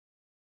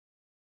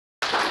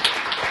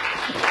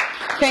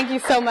Thank you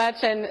so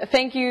much, and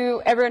thank you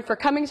everyone for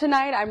coming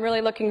tonight. I'm really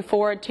looking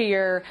forward to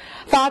your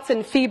thoughts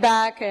and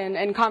feedback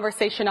and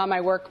conversation on my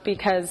work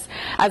because,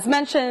 as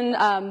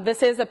mentioned,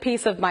 this is a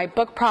piece of my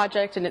book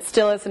project and it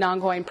still is an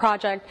ongoing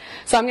project.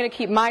 So I'm going to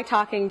keep my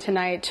talking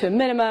tonight to a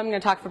minimum. I'm going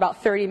to talk for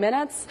about 30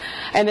 minutes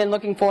and then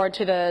looking forward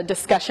to the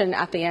discussion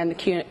at the end,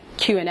 the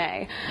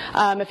Q&A.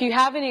 If you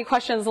have any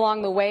questions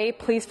along the way,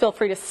 please feel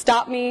free to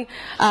stop me,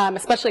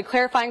 especially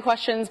clarifying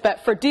questions,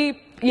 but for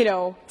deep,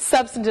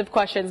 substantive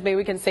questions, maybe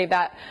we can save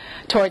that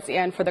towards the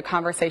end for the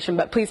conversation.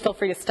 But please feel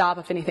free to stop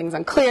if anything's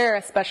unclear,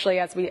 especially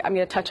as I'm going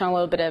to touch on a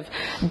little bit of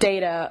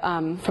data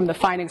from the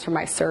findings from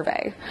my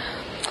survey.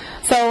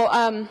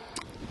 So,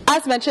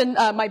 as mentioned,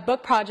 my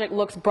book project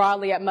looks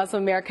broadly at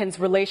Muslim Americans'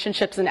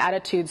 relationships and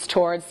attitudes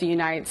towards the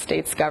United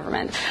States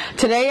government.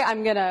 Today,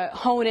 I'm going to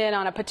hone in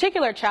on a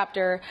particular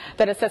chapter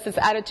that assesses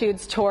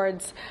attitudes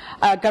towards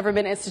a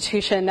government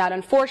institution that,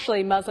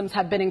 unfortunately, Muslims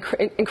have been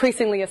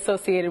increasingly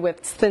associated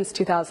with since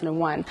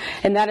 2001,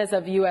 and that is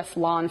of U.S.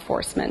 law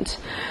enforcement.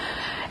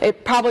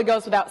 It probably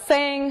goes without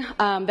saying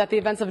that the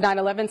events of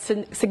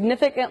 9/11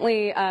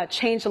 significantly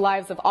changed the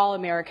lives of all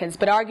Americans,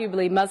 but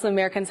arguably Muslim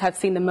Americans have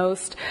seen the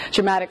most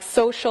dramatic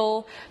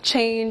social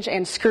change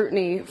and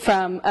scrutiny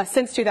from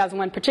since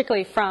 2001,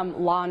 particularly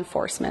from law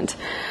enforcement.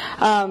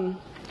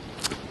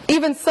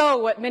 Even so,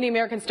 what many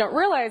Americans don't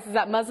realize is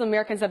that Muslim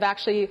Americans have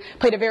actually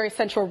played a very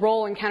central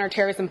role in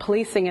counterterrorism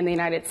policing in the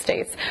United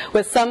States,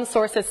 with some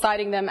sources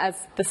citing them as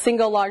the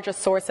single largest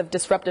source of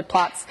disrupted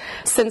plots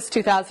since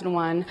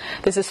 2001.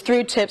 This is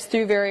through tips,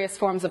 through various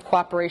forms of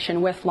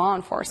cooperation with law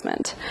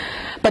enforcement.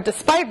 But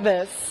despite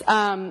this,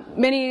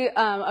 many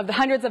of the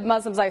hundreds of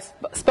Muslims I've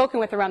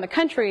spoken with around the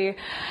country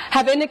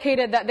have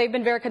indicated that they've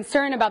been very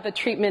concerned about the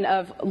treatment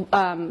of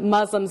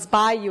Muslims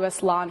by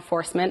U.S. law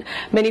enforcement.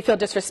 Many feel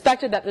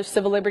disrespected, that their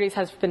civil liberties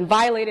has been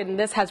violated, and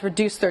this has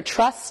reduced their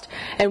trust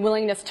and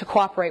willingness to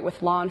cooperate with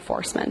law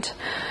enforcement.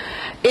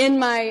 In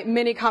my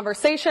many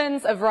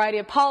conversations, a variety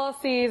of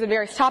policies and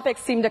various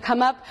topics seem to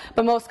come up,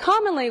 but most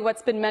commonly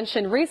what's been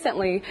mentioned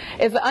recently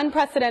is the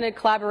unprecedented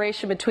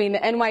collaboration between the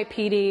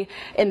NYPD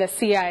and the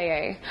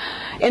CIA.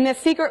 In this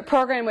secret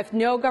program with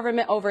no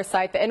government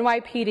oversight, the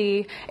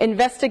NYPD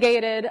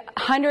investigated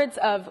hundreds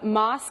of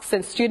mosques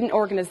and student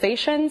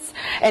organizations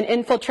and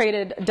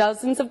infiltrated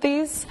dozens of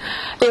these.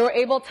 They were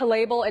able to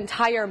label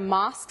entire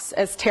mosques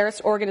as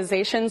terrorist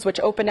organizations,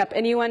 which opened up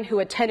anyone who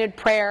attended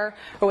prayer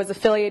or was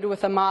affiliated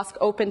with a mosque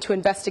open to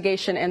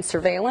investigation and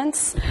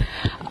surveillance.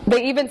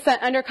 They even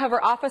sent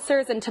undercover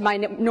officers into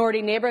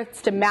minority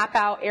neighborhoods to map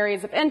out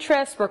areas of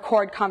interest,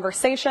 record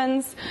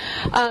conversations.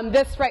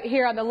 This right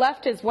here on the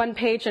left is one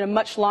page in a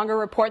much longer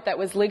report that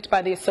was leaked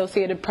by the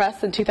Associated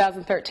Press in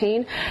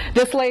 2013.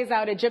 This lays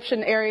out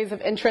Egyptian areas of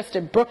interest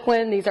in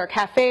Brooklyn. These are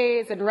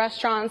cafes and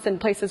restaurants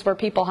and places where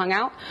people hung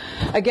out.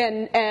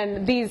 Again,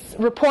 and these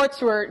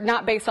reports were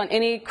not based on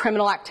any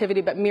criminal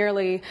activity, but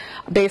merely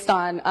based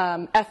on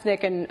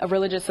ethnic and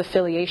religious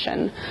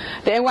affiliation.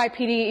 The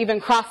NYPD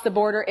even crossed the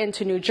border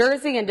into New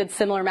Jersey and did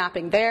similar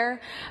mapping there.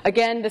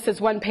 Again, this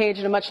is one page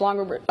in a much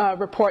longer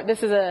report.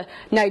 This is a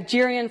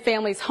Nigerian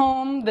family's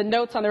home. The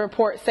notes on the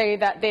report say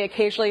that they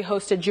occasionally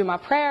hosted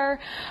Jummah prayer,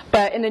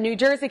 but in the New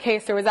Jersey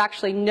case, there was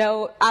actually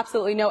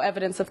absolutely no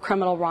evidence of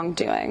criminal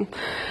wrongdoing.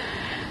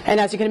 And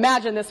as you can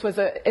imagine, this was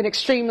an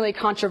extremely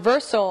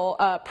controversial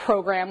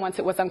program once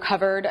it was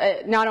uncovered.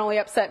 It not only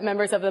upset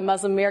members of the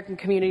Muslim American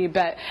community,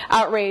 but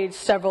outraged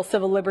several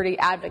civil liberty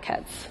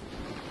advocates.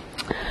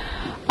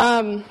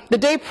 The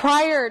day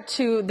prior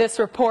to this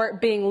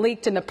report being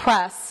leaked in the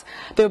press,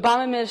 the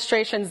Obama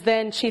administration's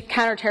then chief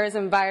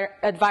counterterrorism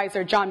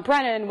advisor, John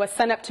Brennan, was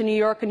sent up to New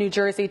York and New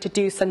Jersey to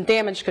do some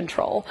damage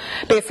control,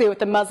 basically with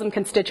the Muslim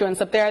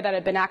constituents up there that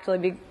had been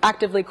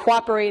actively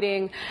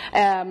cooperating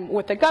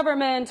with the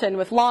government and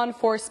with law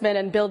enforcement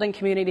and building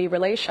community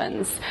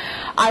relations.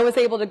 I was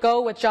able to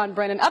go with John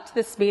Brennan up to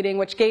this meeting,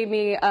 which gave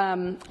me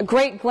a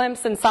great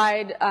glimpse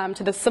inside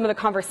to some of the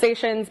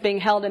conversations being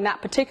held in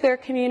that particular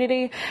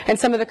community and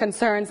some of the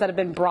concerns that have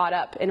been brought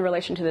up in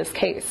relation to this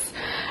case.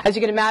 As you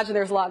can imagine,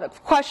 there's a lot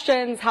of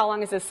questions. How long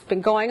has this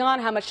been going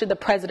on? How much did the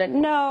president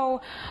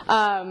know?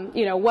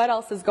 What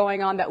else is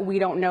going on that we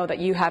don't know that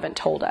you haven't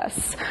told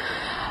us?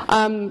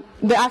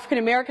 The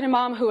African-American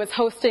imam who was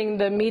hosting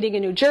the meeting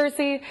in New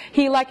Jersey,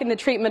 he likened the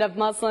treatment of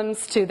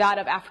Muslims to that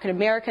of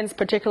African-Americans,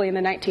 particularly in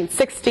the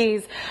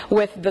 1960s,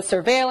 with the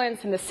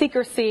surveillance and the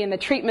secrecy and the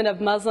treatment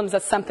of Muslims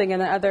as something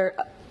other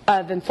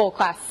than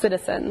full-class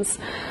citizens.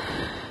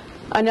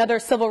 Another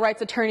civil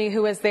rights attorney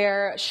who was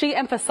there, she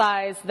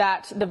emphasized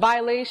that the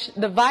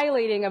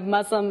violating of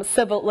Muslim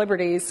civil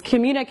liberties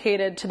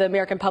communicated to the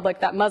American public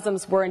that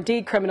Muslims were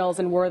indeed criminals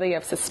and worthy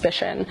of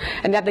suspicion,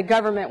 and that the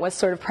government was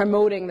sort of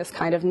promoting this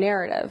kind of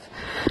narrative.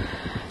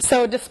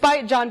 So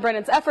despite John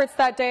Brennan's efforts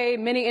that day,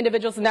 many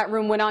individuals in that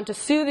room went on to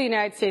sue the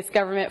United States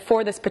government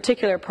for this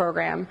particular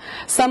program.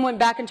 Some went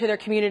back into their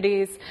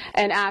communities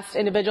and asked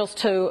individuals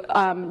to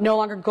no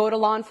longer go to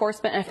law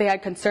enforcement if they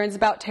had concerns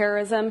about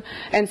terrorism,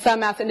 and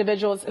some asked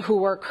individuals who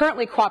were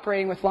currently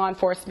cooperating with law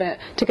enforcement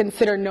to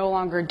consider no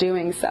longer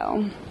doing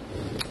so.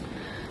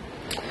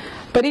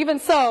 But even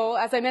so,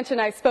 as I mentioned,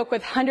 I spoke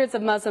with hundreds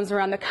of Muslims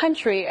around the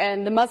country,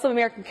 and the Muslim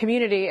American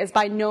community is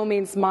by no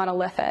means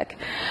monolithic.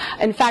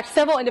 In fact,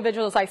 several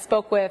individuals I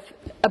spoke with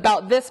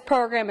about this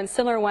program and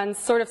similar ones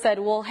sort of said,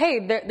 well, hey,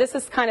 this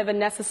is kind of a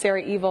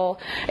necessary evil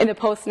in the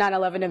post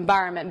 9/11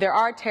 environment. There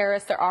are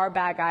terrorists, there are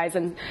bad guys,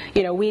 and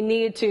we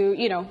need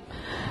to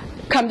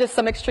come to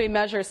some extreme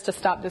measures to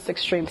stop this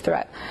extreme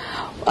threat.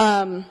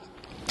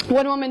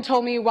 One woman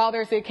told me, while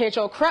there's the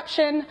occasional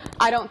corruption,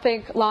 I don't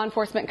think law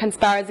enforcement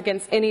conspires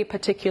against any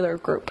particular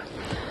group.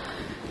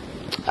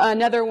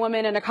 Another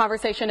woman in a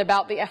conversation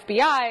about the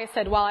FBI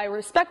said, while I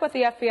respect what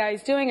the FBI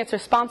is doing, it's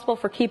responsible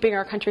for keeping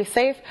our country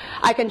safe,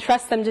 I can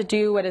trust them to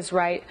do what is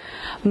right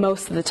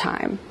most of the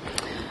time.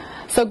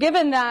 So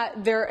given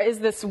that there is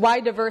this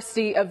wide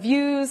diversity of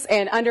views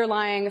and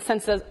underlying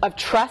sense of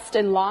trust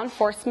in law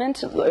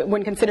enforcement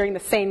when considering the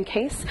same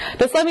case,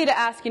 this led me to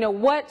ask,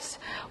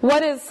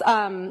 what is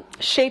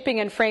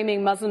shaping and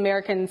framing Muslim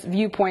Americans'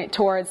 viewpoint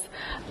towards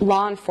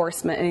law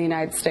enforcement in the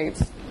United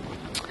States?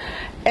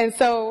 And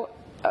so,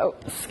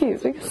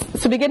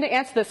 to begin to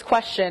answer this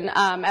question,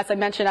 as I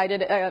mentioned, I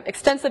did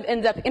extensive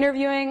in-depth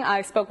interviewing.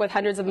 I spoke with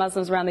hundreds of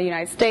Muslims around the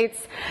United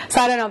States,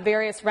 sat in on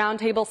various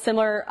roundtables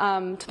similar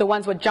to the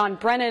ones with John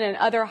Brennan and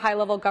other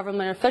high-level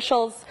government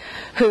officials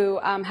who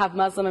have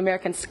Muslim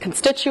American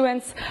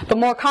constituents. But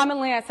more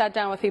commonly, I sat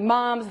down with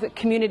imams,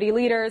 community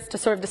leaders, to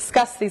sort of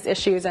discuss these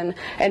issues and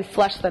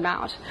flesh them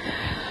out.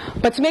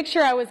 But to make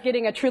sure I was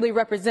getting a truly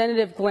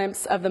representative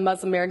glimpse of the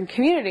Muslim American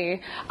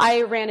community,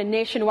 I ran a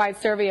nationwide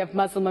survey of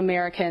Muslim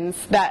Americans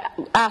that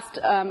asked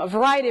a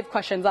variety of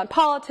questions on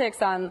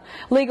politics, on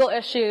legal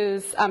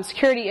issues,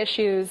 security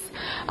issues.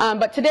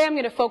 But today I'm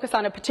going to focus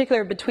on a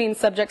particular between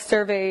subject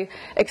survey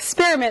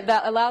experiment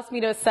that allows me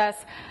to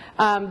assess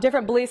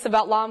different beliefs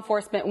about law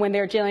enforcement when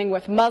they're dealing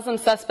with Muslim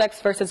suspects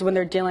versus when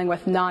they're dealing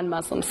with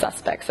non-Muslim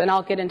suspects. And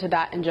I'll get into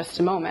that in just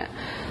a moment.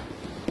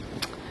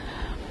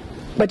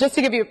 But just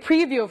to give you a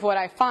preview of what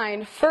I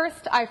find,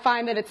 first I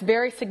find that it's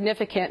very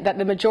significant that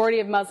the majority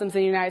of Muslims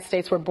in the United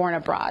States were born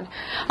abroad.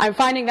 I'm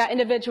finding that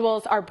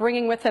individuals are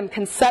bringing with them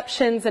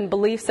conceptions and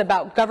beliefs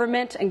about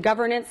government and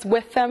governance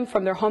with them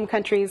from their home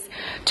countries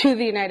to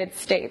the United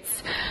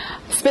States.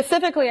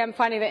 Specifically, I'm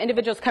finding that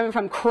individuals coming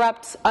from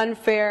corrupt,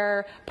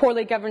 unfair,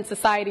 poorly governed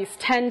societies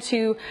tend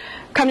to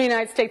come to the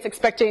United States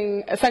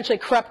expecting essentially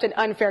corrupt and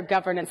unfair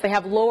governance. They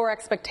have lower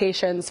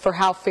expectations for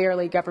how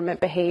fairly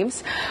government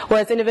behaves,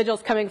 whereas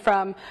individuals coming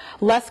from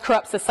less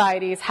corrupt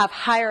societies have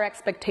higher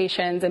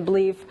expectations and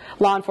believe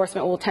law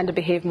enforcement will tend to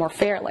behave more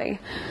fairly.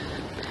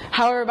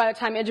 However, by the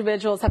time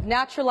individuals have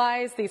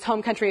naturalized, these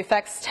home country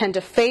effects tend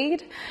to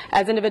fade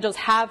as individuals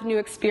have new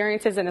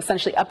experiences and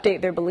essentially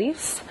update their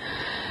beliefs.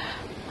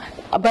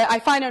 But I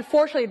find,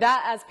 unfortunately,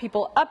 that as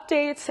people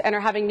update and are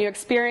having new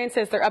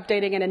experiences, they're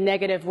updating in a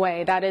negative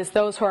way. That is,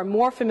 those who are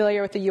more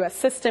familiar with the U.S.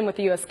 system, with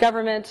the U.S.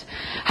 government,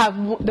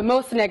 have the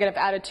most negative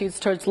attitudes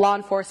towards law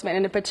enforcement.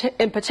 And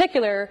in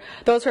particular,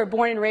 those who are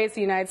born and raised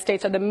in the United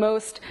States are the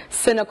most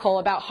cynical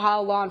about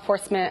how law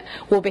enforcement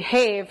will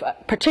behave,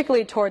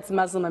 particularly towards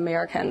Muslim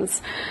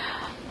Americans.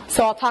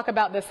 So I'll talk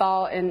about this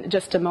all in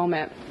just a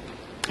moment.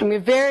 I'm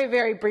going to very,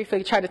 very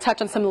briefly try to touch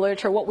on some of the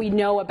literature, what we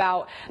know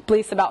about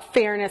beliefs about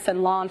fairness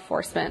and law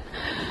enforcement.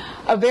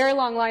 A very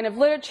long line of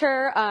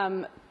literature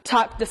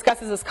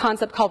discusses this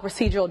concept called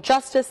procedural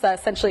justice that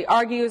essentially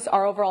argues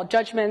our overall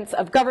judgments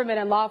of government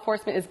and law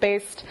enforcement is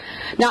based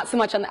not so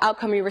much on the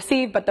outcome we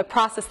receive, but the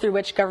process through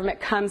which government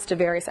comes to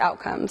various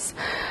outcomes.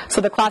 So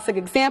the classic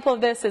example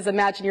of this is,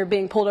 imagine you're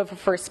being pulled over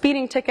for a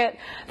speeding ticket.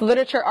 The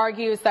literature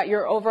argues that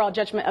your overall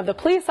judgment of the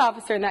police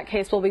officer in that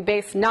case will be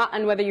based not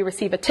on whether you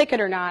receive a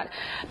ticket or not,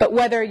 but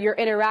whether your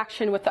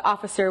interaction with the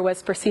officer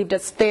was perceived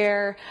as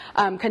fair,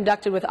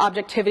 conducted with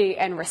objectivity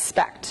and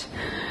respect.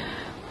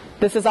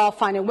 This is all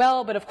fine and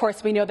well, but of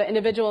course we know that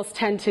individuals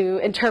tend to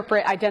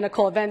interpret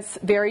identical events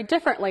very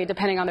differently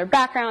depending on their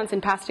backgrounds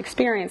and past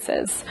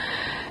experiences.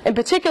 In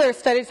particular,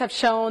 studies have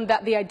shown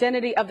that the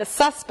identity of the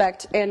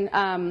suspect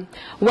and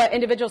what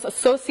individuals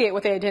associate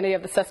with the identity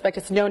of the suspect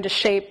is known to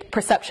shape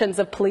perceptions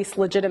of police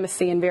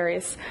legitimacy in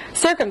various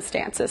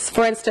circumstances.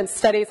 For instance,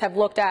 studies have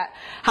looked at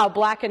how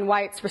black and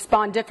whites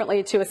respond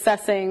differently to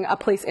assessing a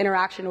police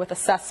interaction with a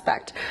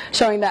suspect,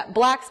 showing that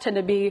blacks tend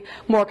to be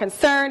more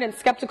concerned and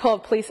skeptical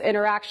of police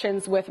interactions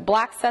with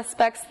black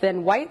suspects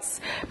than whites,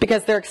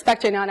 because they're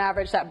expecting on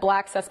average that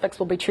black suspects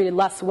will be treated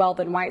less well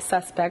than white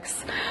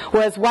suspects,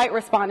 whereas white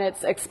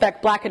respondents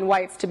expect black and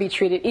whites to be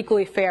treated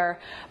equally fair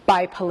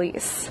by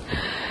police.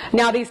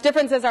 Now, these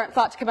differences aren't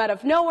thought to come out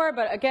of nowhere,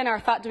 but again are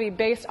thought to be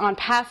based on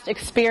past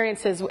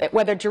experiences,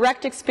 whether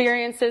direct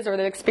experiences or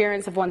the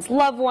experience of one's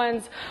loved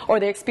ones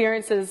or the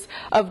experiences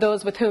of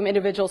those with whom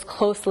individuals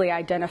closely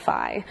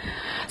identify.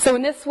 So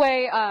in this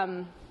way,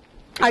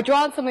 I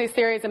draw on some of these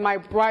theories in my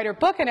wider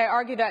book, and I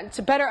argue that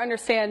to better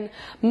understand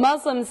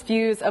Muslims'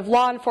 views of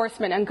law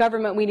enforcement and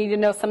government, we need to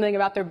know something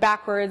about their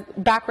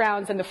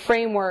backgrounds and the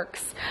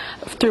frameworks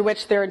through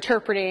which they're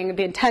interpreting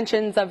the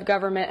intentions of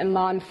government and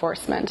law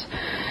enforcement.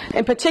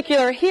 In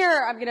particular,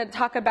 here I'm going to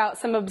talk about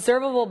some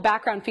observable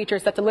background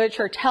features that the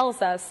literature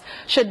tells us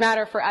should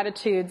matter for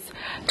attitudes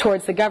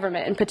towards the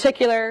government. In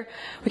particular,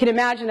 we can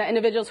imagine that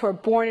individuals who are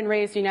born and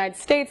raised in the United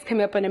States,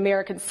 come up in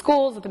American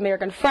schools with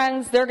American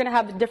friends, they're going to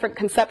have different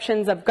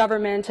conceptions of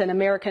government and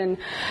American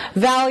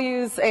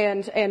values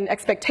and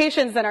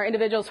expectations than are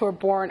individuals who are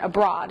born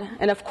abroad.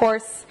 And of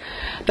course,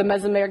 the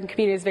Muslim American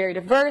community is very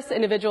diverse.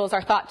 Individuals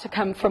are thought to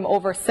come from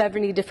over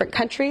 70 different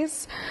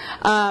countries.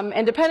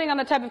 And depending on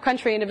the type of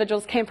country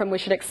individuals came from, we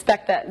should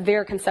expect that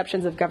their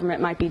conceptions of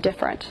government might be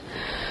different.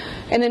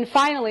 And then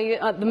finally,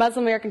 the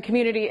Muslim American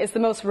community is the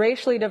most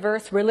racially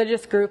diverse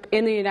religious group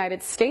in the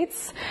United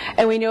States.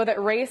 And we know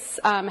that race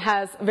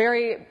has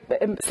very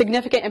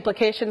significant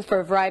implications for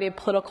a variety of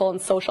political and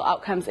social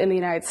outcomes in the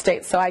United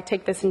States. So I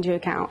take this into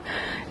account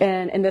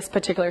in this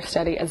particular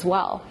study as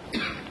well.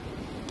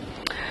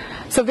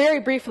 So very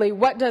briefly,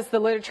 what does the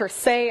literature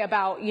say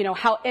about,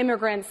 how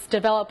immigrants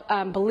develop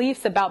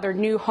beliefs about their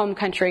new home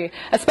country,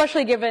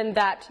 especially given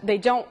that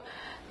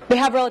they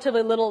have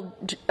relatively little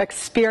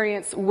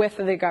experience with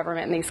the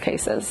government in these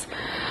cases?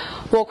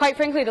 Well, quite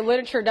frankly, the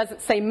literature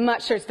doesn't say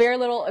much. There's very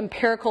little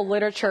empirical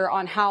literature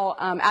on how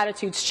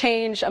attitudes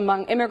change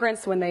among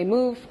immigrants when they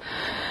move.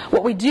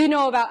 What we do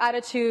know about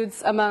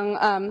attitudes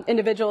among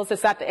individuals is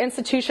that the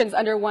institutions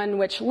under one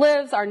which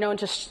lives are known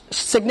to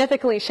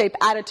significantly shape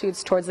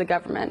attitudes towards the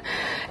government.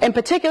 In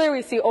particular,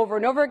 we see over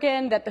and over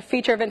again that the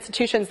feature of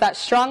institutions that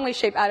strongly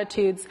shape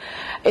attitudes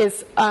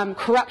is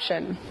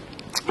corruption.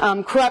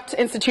 Corrupt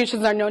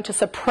institutions are known to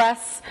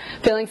suppress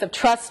feelings of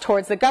trust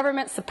towards the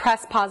government,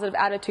 suppress positive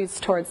attitudes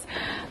towards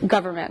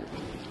government.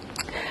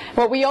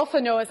 What we also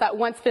know is that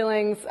once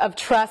feelings of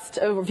trust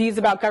or views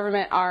about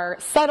government are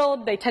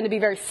settled, they tend to be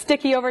very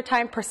sticky over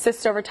time,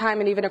 persist over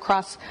time, and even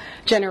across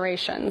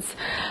generations.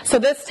 So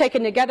this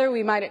taken together,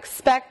 we might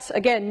expect,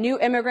 again, new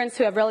immigrants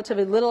who have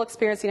relatively little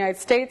experience in the United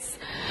States.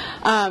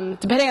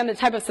 Depending on the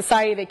type of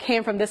society they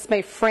came from, this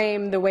may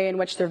frame the way in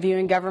which they're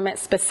viewing government.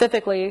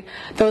 Specifically,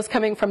 those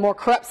coming from more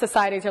corrupt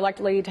societies are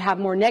likely to have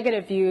more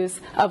negative views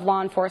of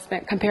law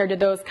enforcement compared to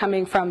those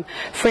coming from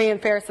free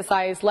and fair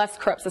societies. Less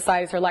corrupt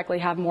societies are likely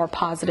to have more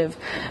positive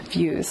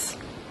views.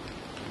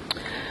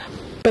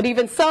 But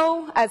even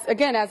so,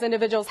 as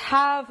individuals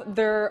have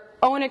their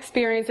own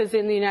experiences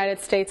in the United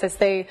States as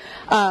they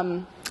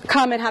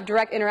come and have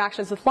direct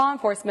interactions with law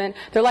enforcement,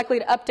 they're likely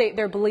to update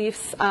their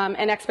beliefs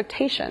and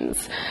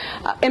expectations.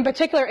 In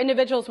particular,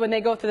 individuals, when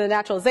they go through the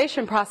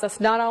naturalization process,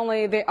 not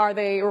only are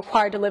they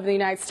required to live in the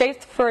United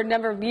States for a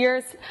number of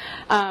years,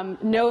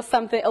 know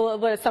a little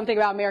bit of something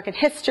about American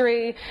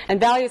history and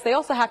values, they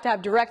also have to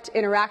have direct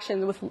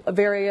interactions with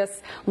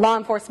various law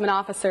enforcement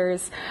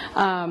officers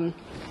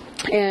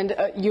and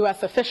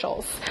U.S.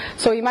 officials.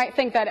 So you might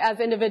think that as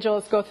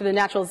individuals go through the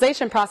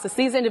naturalization process,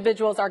 these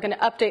individuals are going to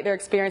update their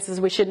experiences.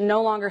 We should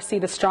no longer see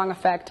the strong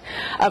effect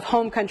of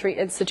home country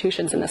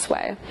institutions in this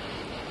way.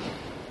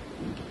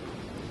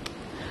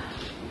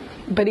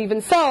 But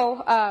even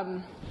so,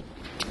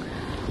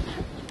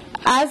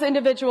 as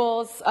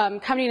individuals come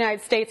to the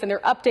United States and they're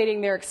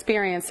updating their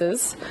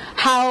experiences,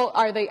 how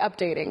are they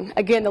updating?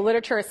 Again, the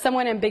literature is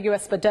somewhat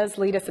ambiguous but does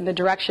lead us in the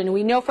direction.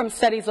 We know from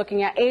studies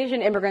looking at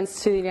Asian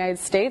immigrants to the United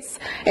States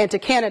and to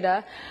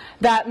Canada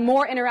that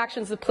more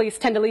interactions with police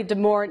tend to lead to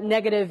more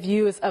negative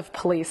views of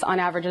police on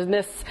average. And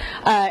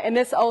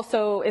this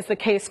also is the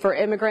case for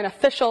immigrant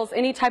officials,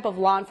 any type of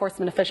law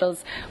enforcement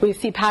officials. We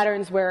see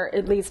patterns where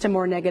it leads to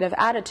more negative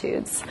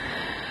attitudes.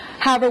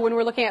 However, when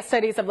we're looking at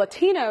studies of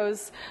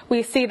Latinos,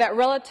 we see that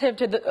relative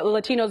to the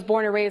Latinos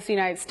born and raised in the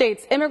United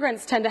States,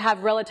 immigrants tend to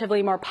have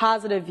relatively more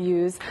positive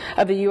views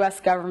of the U.S.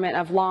 government,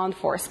 of law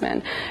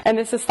enforcement. And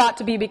this is thought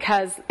to be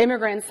because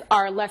immigrants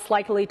are less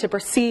likely to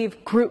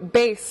perceive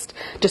group-based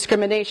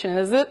discrimination.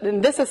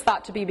 And this is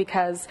thought to be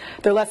because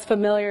they're less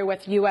familiar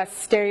with U.S.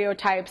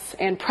 stereotypes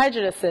and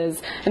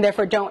prejudices, and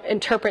therefore don't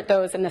interpret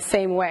those in the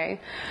same way.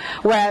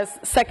 Whereas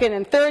second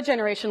and third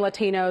generation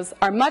Latinos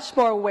are much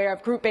more aware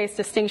of group-based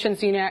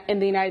distinctions in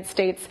the United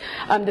States,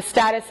 the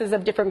statuses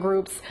of different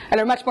groups,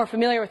 and are much more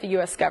familiar with the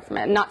U.S.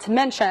 government. Not to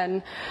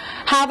mention,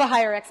 have a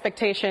higher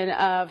expectation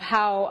of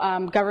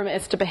how government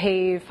is to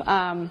behave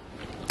and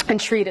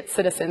treat its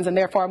citizens, and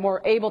therefore are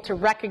more able to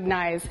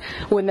recognize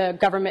when the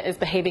government is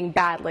behaving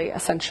badly,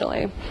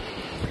 essentially.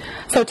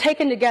 So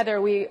taken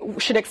together, we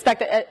should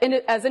expect that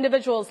as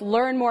individuals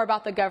learn more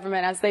about the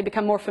government, as they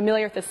become more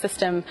familiar with the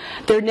system,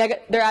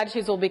 their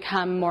attitudes will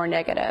become more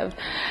negative.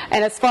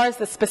 And as far as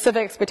the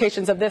specific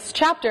expectations of this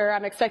chapter,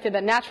 I'm expecting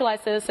that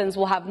naturalized citizens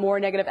will have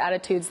more negative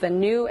attitudes than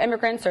new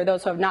immigrants or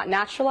those who have not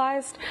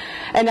naturalized,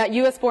 and that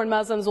U.S.-born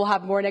Muslims will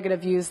have more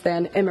negative views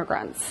than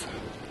immigrants.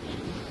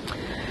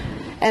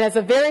 And as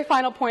a very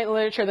final point in the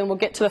literature, then we'll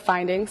get to the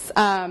findings.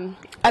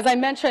 As I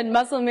mentioned,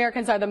 Muslim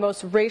Americans are the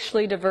most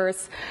racially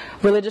diverse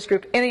religious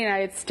group in the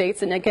United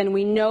States. And again,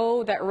 we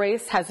know that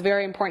race has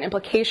very important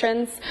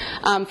implications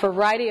for a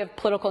variety of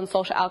political and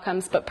social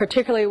outcomes, but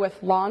particularly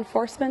with law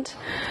enforcement.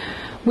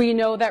 We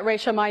know that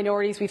racial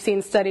minorities, we've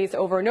seen studies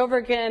over and over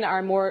again,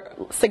 are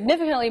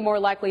significantly more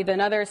likely than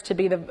others to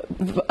be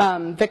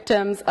the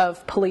victims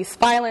of police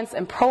violence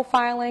and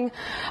profiling.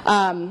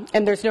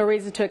 And there's no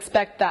reason to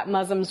expect that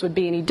Muslims would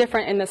be any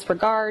different in this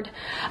regard.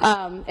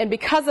 And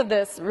because of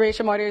this,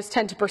 racial minorities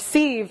tend to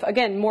perceive,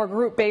 again, more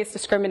group-based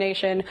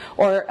discrimination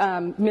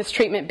or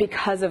mistreatment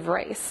because of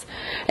race.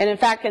 And in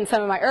fact, in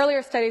some of my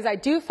earlier studies, I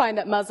do find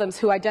that Muslims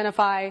who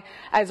identify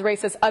as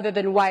races other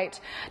than white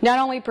not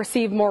only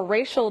perceive more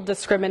racial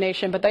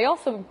discrimination, but they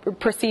also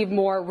perceive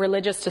more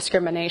religious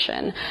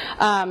discrimination.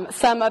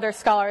 Some other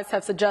scholars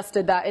have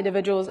suggested that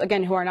individuals,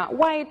 again, who are not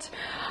white,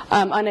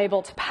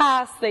 unable to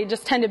pass, they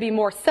just tend to be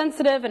more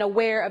sensitive and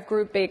aware of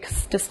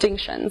group-based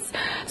distinctions.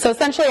 So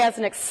essentially, as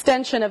an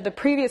extension of the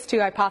previous two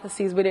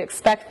hypotheses, we'd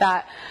expect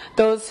that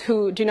those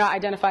who do not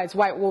identify as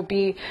white will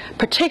be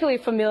particularly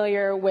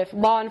familiar with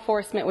law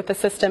enforcement, with the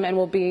system, and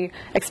will be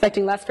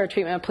expecting less fair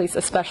treatment of police,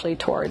 especially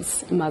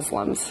towards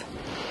Muslims.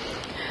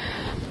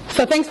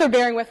 So thanks for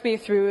bearing with me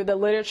through the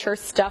literature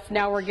stuff.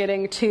 Now we're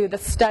getting to the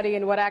study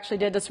and what I actually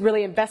did to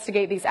really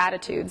investigate these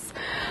attitudes.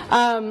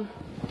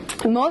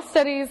 Most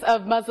studies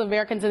of Muslim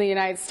Americans in the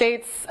United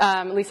States,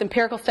 at least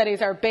empirical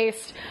studies, are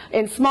based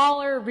in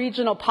smaller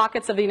regional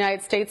pockets of the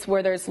United States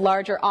where there's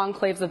larger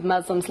enclaves of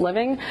Muslims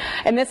living.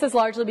 And this is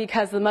largely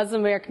because the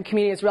Muslim American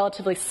community is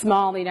relatively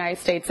small in the United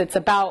States. It's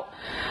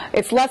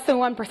less than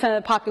 1%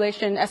 of the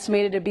population,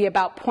 estimated to be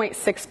about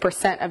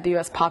 0.6% of the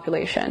U.S.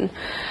 population.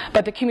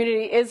 But the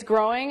community is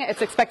growing.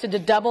 It's expected to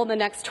double in the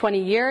next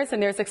 20 years,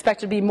 and there's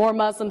expected to be more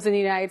Muslims in the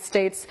United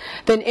States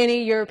than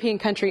any European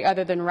country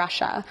other than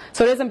Russia.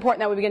 So it is important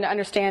that we begin to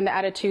understand the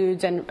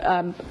attitudes and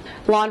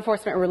law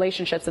enforcement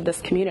relationships of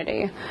this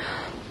community.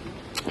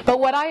 But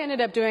what I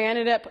ended up doing, I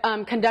ended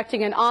up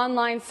conducting an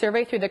online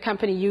survey through the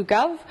company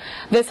YouGov.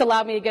 This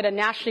allowed me to get a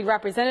nationally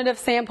representative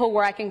sample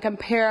where I can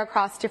compare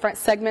across different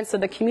segments of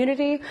the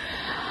community.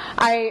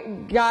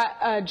 I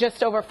got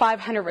just over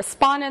 500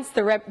 respondents.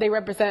 They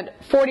represent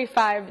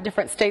 45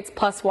 different states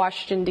plus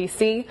Washington,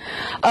 D.C.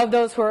 Of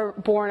those who were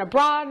born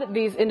abroad,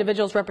 these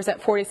individuals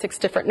represent 46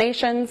 different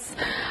nations.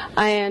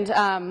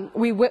 And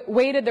we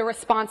weighted the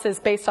responses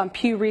based on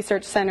Pew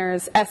Research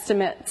Center's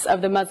estimates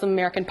of the Muslim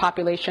American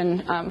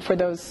population for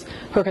those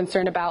who are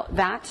concerned about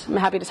that. I'm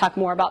happy to talk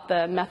more about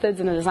the methods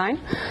and the design.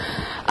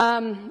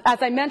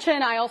 As I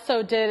mentioned, I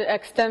also did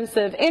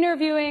extensive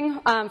interviewing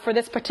for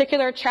this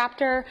particular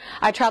chapter.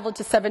 I traveled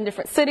to 7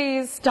 different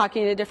cities,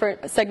 talking to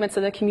different segments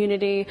of the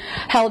community,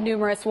 held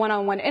numerous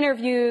one-on-one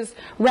interviews,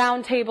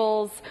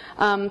 roundtables,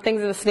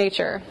 things of this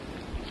nature.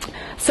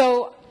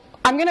 So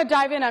I'm going to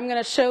dive in. I'm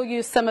going to show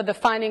you some of the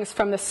findings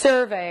from the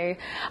survey.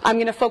 I'm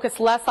going to focus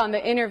less on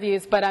the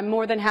interviews, but I'm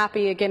more than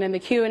happy, again, in the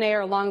Q&A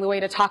or along the way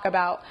to talk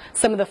about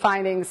some of the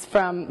findings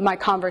from my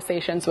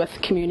conversations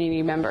with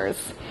community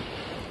members.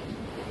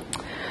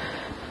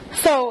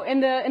 So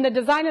in the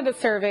design of the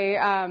survey,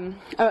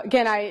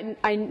 again,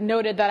 I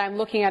noted that I'm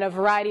looking at a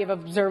variety of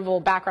observable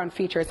background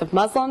features of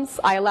Muslims.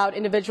 I allowed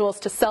individuals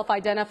to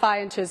self-identify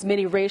into as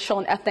many racial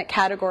and ethnic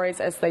categories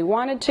as they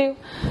wanted to.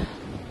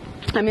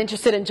 I'm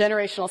interested in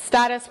generational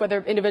status,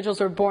 whether individuals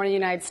were born in the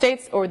United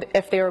States or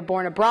if they were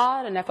born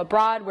abroad, and if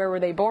abroad, where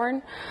were they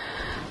born?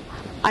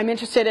 I'm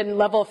interested in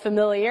level of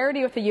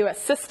familiarity with the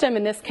U.S. system.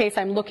 In this case,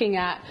 I'm looking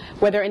at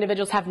whether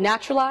individuals have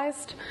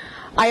naturalized.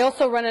 I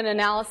also run an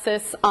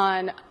analysis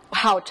on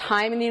how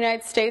time in the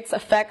United States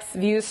affects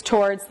views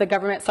towards the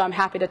government, so I'm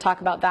happy to talk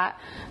about that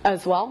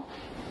as well.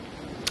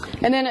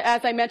 And then,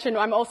 as I mentioned,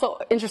 I'm also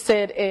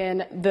interested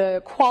in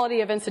the quality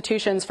of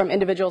institutions from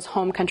individuals'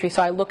 home country,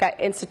 so I look at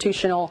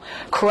institutional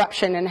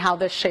corruption and how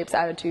this shapes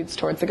attitudes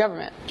towards the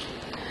government.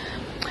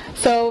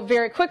 So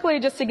very quickly,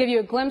 just to give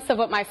you a glimpse of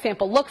what my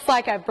sample looks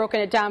like, I've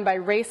broken it down by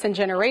race and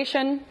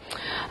generation.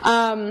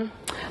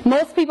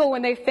 Most people,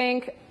 when they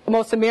think,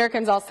 most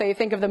Americans, I'll say,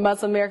 think of the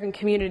Muslim American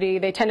community,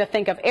 they tend to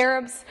think of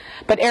Arabs,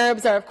 but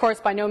Arabs are, of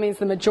course, by no means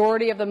the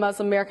majority of the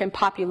Muslim American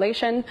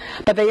population,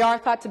 but they are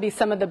thought to be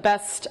some of the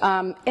best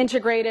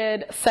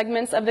integrated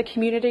segments of the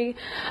community.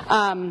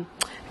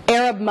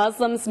 Arab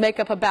Muslims make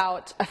up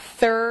about a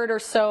third or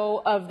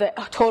so of the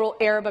total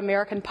Arab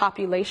American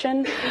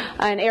population,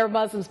 and Arab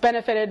Muslims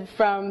benefited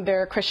from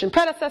their Christian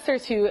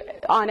predecessors who,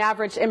 on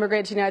average,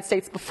 immigrated to the United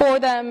States before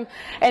them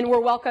and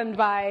were welcomed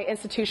by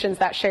institutions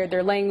that shared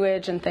their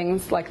language and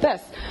things like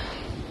this.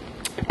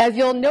 As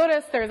you'll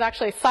notice, there's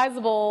actually a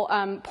sizable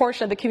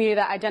portion of the community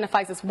that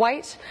identifies as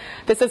white.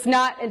 This is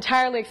not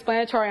entirely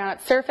explanatory on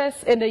its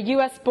surface. In the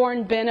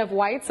U.S.-born bin of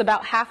whites,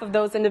 about half of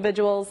those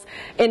individuals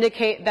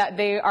indicate that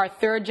they are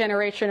third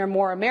generation or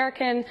more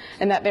American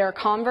and that they are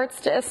converts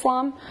to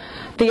Islam.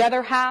 The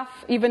other half,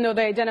 even though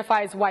they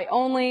identify as white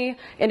only,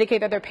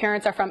 indicate that their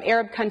parents are from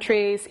Arab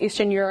countries,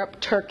 Eastern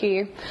Europe,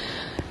 Turkey.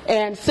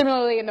 And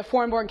similarly, in the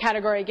foreign-born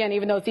category, again,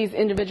 even though these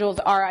individuals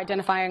are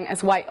identifying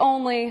as white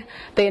only,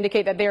 they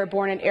indicate that they are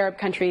born in Arab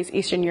countries,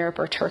 Eastern Europe,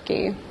 or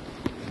Turkey.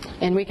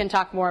 And we can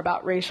talk more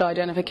about racial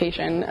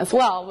identification as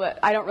well, but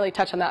I don't really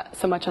touch on that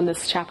so much on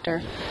this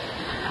chapter.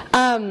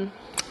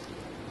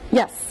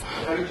 Yes?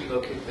 How did you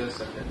locate those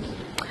subjects?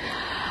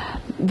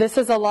 This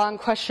is a long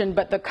question,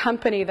 but the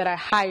company that I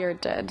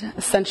hired did.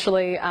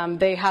 Essentially,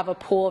 they have a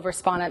pool of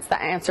respondents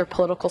that answer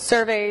political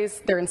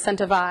surveys. They're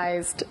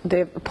incentivized. They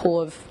have a pool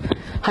of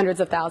hundreds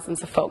of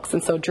thousands of folks,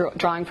 and so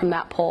drawing from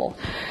that pool.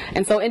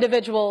 And so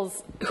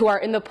individuals who are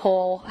in the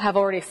poll have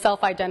already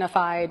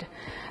self-identified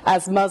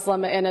as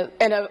Muslim and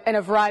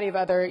a variety of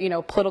other,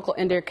 political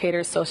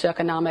indicators,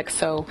 socioeconomic.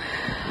 So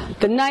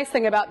the nice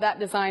thing about that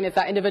design is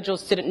that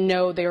individuals didn't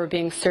know they were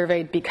being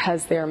surveyed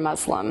because they're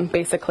Muslim.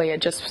 Basically,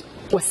 it just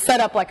was set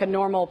up like a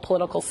normal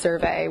political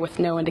survey with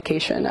no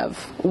indication of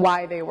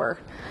why they were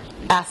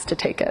asked to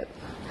take it.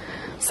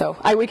 So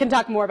we can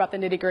talk more about the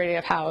nitty-gritty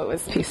of how it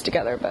was pieced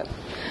together, but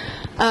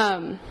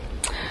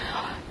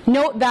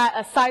note that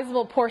a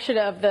sizable portion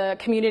of the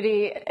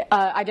community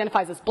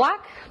identifies as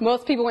black.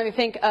 Most people, when they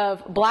think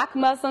of black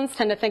Muslims,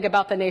 tend to think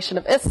about the Nation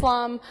of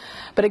Islam.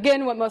 But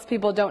again, what most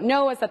people don't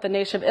know is that the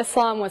Nation of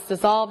Islam was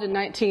dissolved in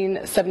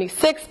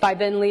 1976 by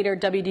then leader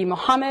W.D.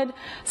 Muhammad,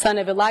 son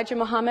of Elijah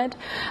Muhammad.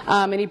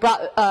 And he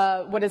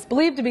brought what is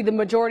believed to be the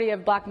majority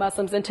of black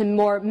Muslims into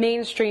more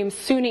mainstream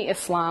Sunni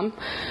Islam.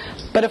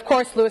 But of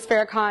course, Louis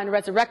Farrakhan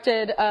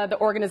resurrected the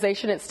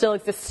organization. It still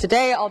exists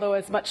today, although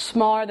it's much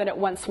smaller than it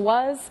once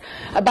was.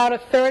 About a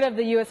third of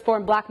the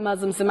U.S.-born black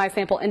Muslims in my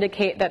sample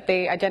indicate that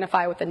they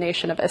identify with the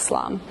Nation of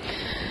Islam.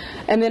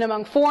 And then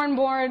among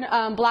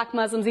foreign-born black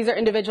Muslims, these are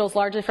individuals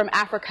largely from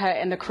Africa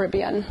and the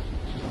Caribbean.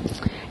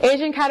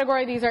 Asian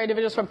category, these are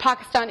individuals from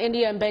Pakistan,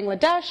 India, and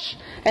Bangladesh.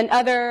 And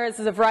others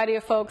is a variety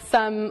of folks.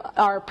 Some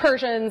are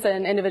Persians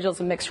and individuals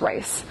of mixed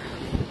race.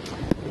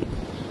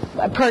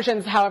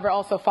 Persians, however,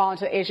 also fall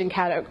into the Asian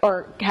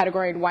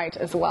category and white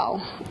as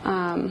well.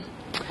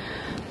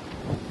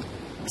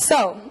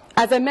 So,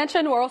 as I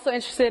mentioned, we're also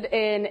interested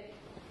in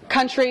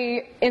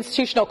country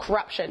institutional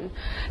corruption.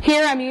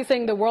 Here I'm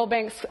using the World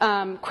Bank's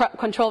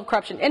Control of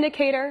Corruption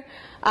Indicator.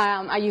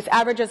 I use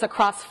averages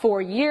across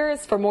 4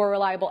 years for more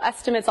reliable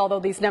estimates, although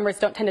these numbers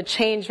don't tend to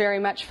change very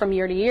much from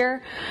year to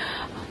year.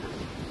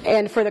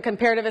 And for the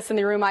comparativists in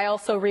the room, I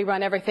also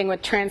rerun everything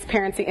with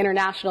Transparency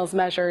International's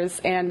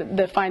measures, and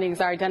the findings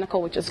are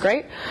identical, which is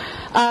great.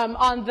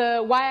 On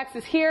the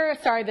y-axis here,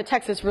 sorry, the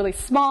text is really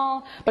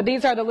small, but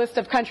these are the list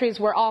of countries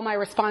where all my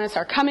respondents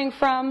are coming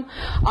from.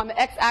 On the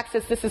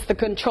x-axis, this is the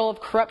Control of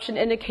Corruption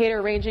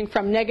Indicator, ranging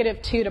from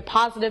 -2 to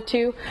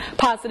 +2.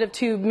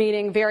 +2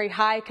 meaning very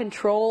high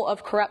control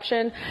of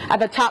corruption. At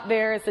the top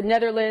there is the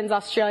Netherlands,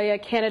 Australia,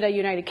 Canada,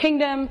 United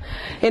Kingdom.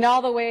 And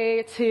all the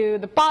way to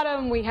the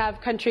bottom, we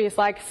have countries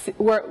like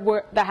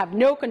that have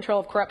no control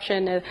of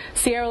corruption: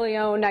 Sierra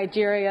Leone,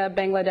 Nigeria,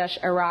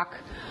 Bangladesh, Iraq,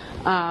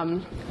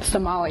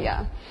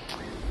 Somalia.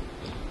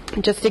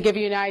 Just to give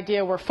you an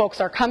idea where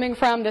folks are coming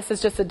from, this is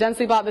just a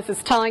density plot. This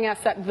is telling us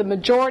that the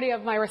majority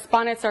of my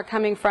respondents are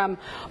coming from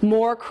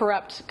more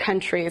corrupt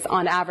countries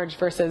on average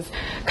versus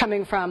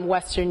coming from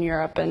Western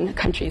Europe and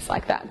countries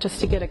like that, just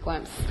to get a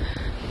glimpse.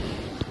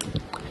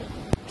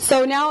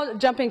 So now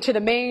jumping to the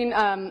main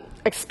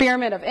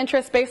experiment of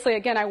interest, basically,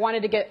 again, I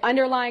wanted to get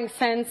underlying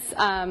sense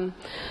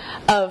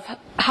of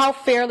how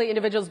fairly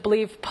individuals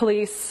believe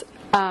police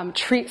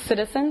treat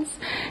citizens.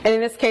 And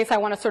in this case, I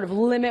want to sort of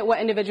limit what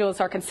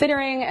individuals are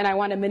considering, and I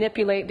want to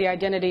manipulate the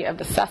identity of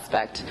the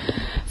suspect.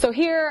 So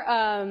here,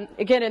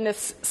 again, in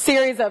this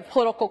series of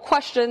political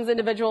questions,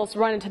 individuals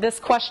run into this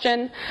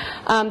question.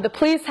 The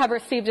police have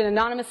received an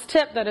anonymous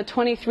tip that a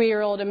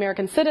 23-year-old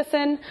American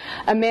citizen,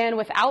 a man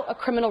without a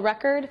criminal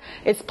record,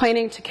 is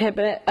planning to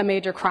commit a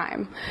major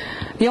crime.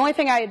 The only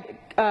thing I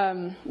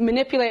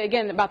manipulate,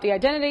 again, about the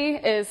identity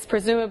is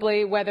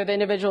presumably whether the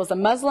individual is a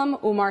Muslim,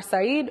 Umar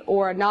Saeed,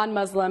 or a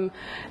non-Muslim,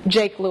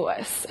 Jake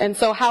Lewis. And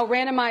so how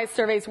randomized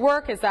surveys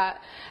work is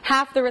that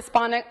half the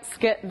respondents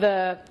get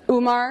the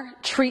Umar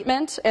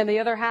treatment and the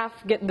other half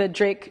get the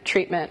Jake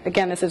treatment.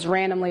 Again, this is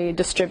randomly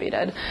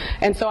distributed.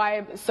 And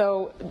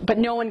but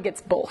no one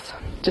gets both,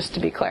 just to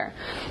be clear.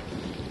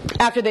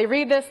 After they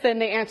read this, then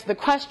they answer the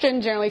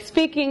question, generally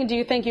speaking, do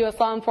you think U.S.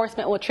 law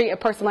enforcement will treat a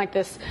person like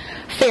this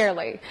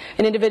fairly?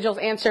 And individuals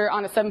answer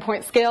on a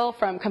 7-point scale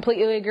from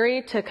completely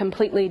agree to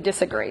completely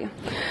disagree.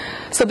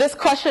 So this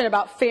question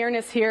about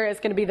fairness here is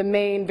going to be the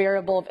main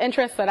variable of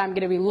interest that I'm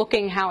going to be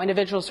looking how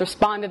individuals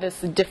respond to this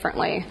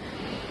differently.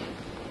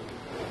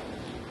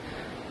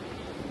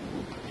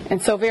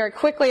 And so very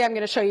quickly, I'm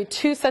going to show you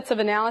 2 sets of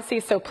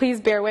analyses, so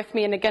please bear with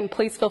me. And again,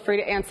 please feel free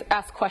to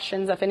ask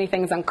questions if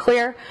anything's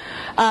unclear.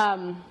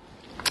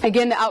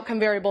 Again, the outcome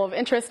variable of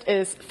interest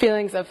is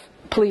feelings of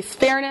police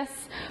fairness.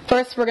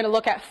 First, we're going to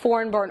look at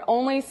foreign-born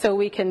only, so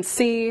we can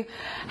see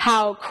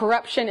how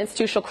corruption,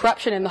 institutional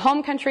corruption in the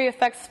home country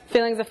affects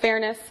feelings of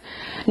fairness,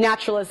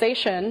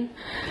 naturalization,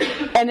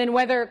 and then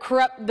whether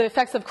the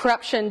effects of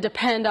corruption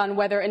depend on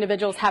whether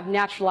individuals have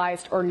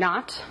naturalized or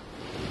not.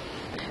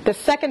 The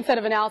second set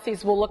of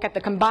analyses will look at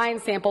the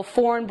combined sample,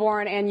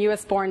 foreign-born and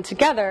U.S.-born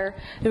together,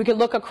 and we can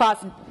look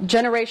across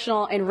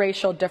generational and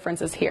racial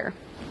differences here.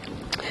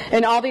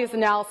 And all these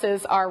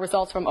analyses are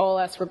results from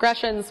OLS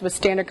regressions with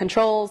standard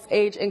controls,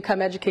 age,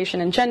 income,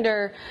 education, and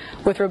gender,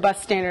 with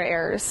robust standard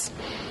errors.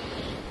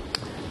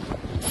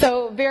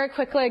 So very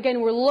quickly,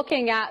 again, we're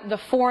looking at the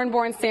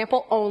foreign-born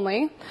sample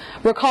only.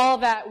 Recall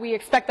that we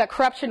expect that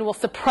corruption will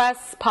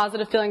suppress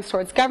positive feelings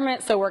towards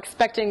government, so we're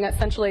expecting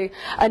essentially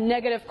a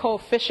negative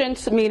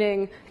coefficient,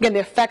 meaning, again, the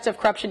effect of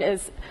corruption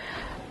is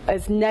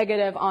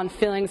negative on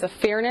feelings of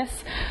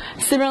fairness.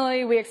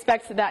 Similarly, we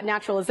expect that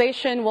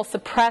naturalization will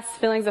suppress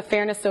feelings of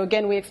fairness, so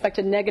again, we expect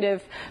a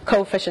negative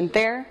coefficient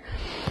there.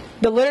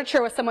 The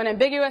literature was somewhat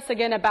ambiguous,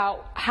 again,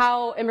 about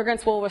how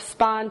immigrants will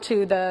respond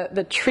to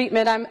the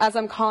treatment, as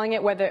I'm calling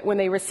it, when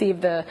they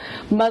receive the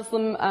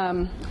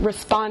Muslim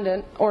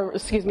respondent, or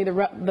excuse me,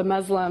 the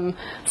Muslim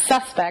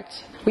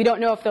suspect. We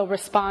don't know if they'll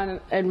respond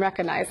and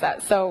recognize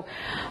that. So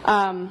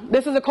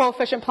this is a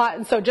coefficient plot,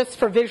 and so just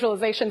for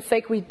visualization's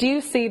sake, we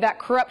do see that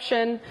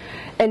corruption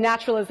and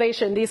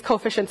naturalization, these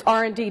coefficients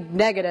are indeed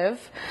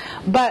negative,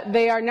 but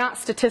they are not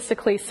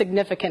statistically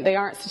significant. They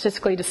aren't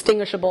statistically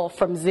distinguishable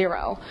from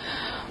zero.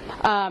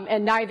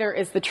 And neither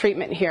is the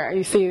treatment here.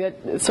 You see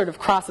it sort of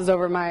crosses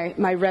over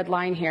my red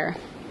line here.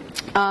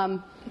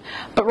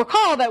 But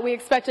recall that we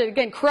expected,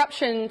 again,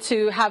 corruption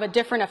to have a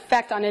different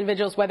effect on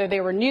individuals, whether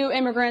they were new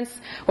immigrants,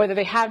 whether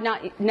they have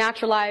not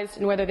naturalized,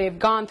 and whether they've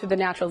gone through the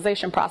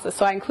naturalization process.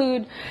 So I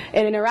include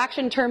an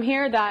interaction term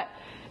here that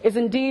is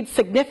indeed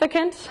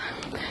significant.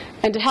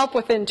 And to help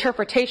with the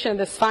interpretation of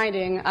this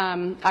finding,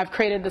 I've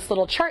created this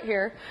little chart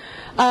here.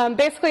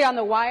 Basically on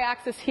the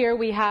y-axis here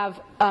we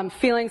have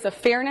feelings of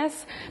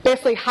fairness.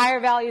 Basically higher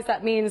values,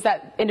 that means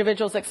that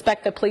individuals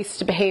expect the police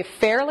to behave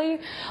fairly.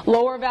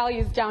 Lower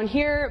values down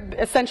here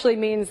essentially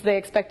means they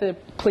expect the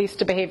police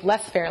to behave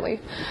less fairly.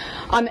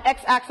 On the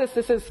x-axis,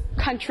 this is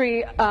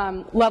country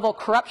level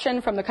corruption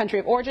from the country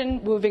of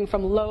origin, moving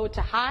from low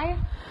to high.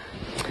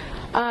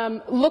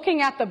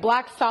 Looking at the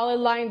black solid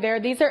line there,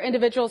 these are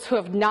individuals who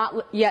have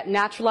not yet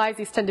naturalized.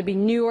 These tend to be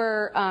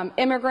newer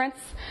immigrants.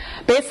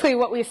 Basically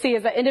what we see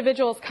is that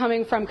individuals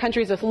coming from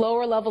countries with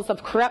lower levels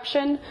of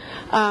corruption,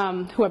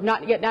 who have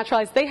not yet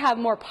naturalized, they have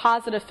more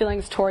positive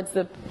feelings towards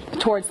the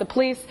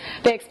police.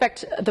 They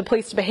expect the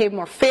police to behave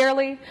more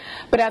fairly.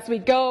 But as we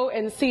go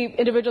and see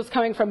individuals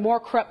coming from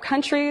more corrupt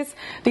countries,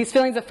 these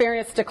feelings of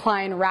fairness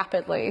decline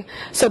rapidly.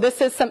 So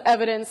this is some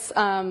evidence,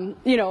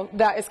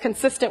 that is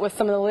consistent with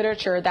some of the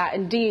literature that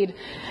indeed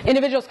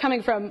individuals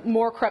coming from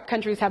more corrupt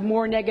countries have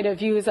more negative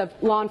views of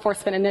law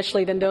enforcement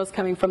initially than those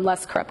coming from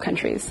less corrupt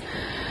countries.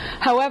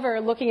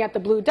 However, looking at the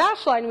blue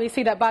dashed line, we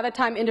see that by the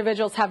time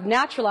individuals have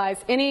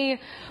naturalized,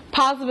 any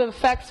positive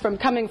effects from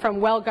coming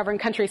from well-governed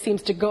countries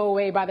seems to go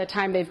away by the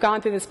time they've gone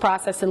through this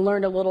process and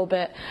learned a little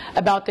bit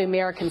about the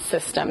American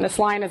system. This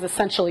line is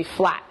essentially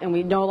flat, and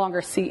we no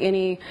longer see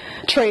any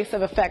trace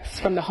of effects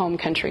from the home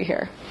country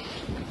here.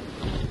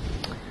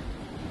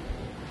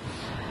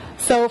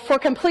 So for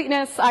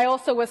completeness, I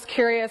also was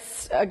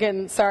curious,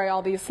 again, sorry,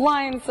 all these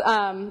lines,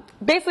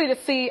 basically to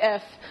see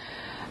if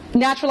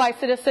naturalized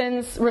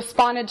citizens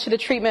responded to the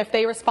treatment, if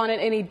they responded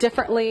any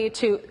differently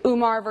to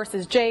Umar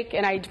versus Jake,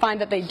 and I find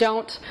that they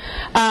don't,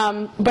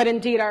 but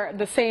indeed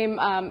the same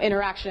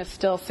interaction is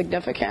still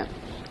significant.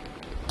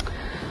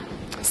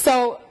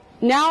 So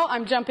now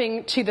I'm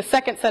jumping to the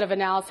second set of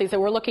analyses,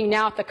 and we're looking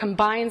now at the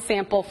combined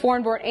sample,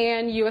 foreign-born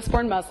and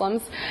U.S.-born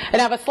Muslims, and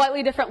I have a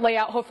slightly different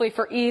layout, hopefully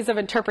for ease of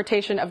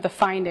interpretation of the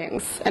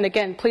findings. And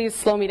again, please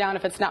slow me down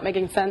if it's not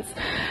making sense.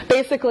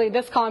 Basically,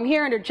 this column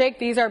here under Jake,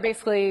 these are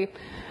basically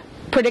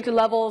predicted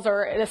levels,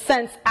 or in a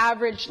sense,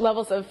 average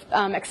levels of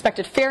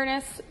expected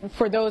fairness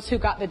for those who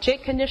got the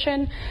Jake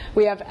condition.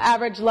 We have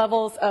average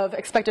levels of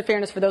expected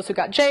fairness for those who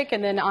got Jake,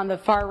 and then on the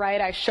far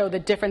right, I show the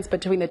difference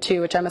between the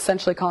two, which I'm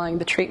essentially calling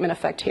the treatment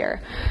effect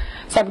here.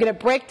 So I'm going to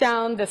break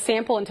down the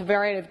sample into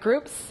various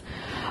groups.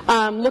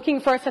 Looking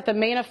first at the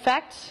main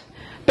effect.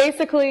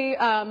 Basically,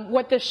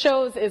 what this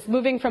shows is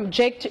moving from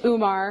Jake to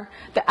Umar,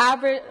 the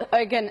average,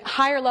 again,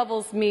 higher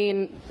levels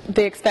mean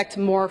they expect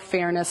more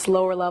fairness,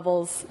 lower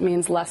levels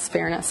means less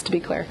fairness, to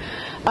be clear.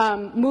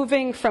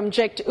 Moving from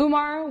Jake to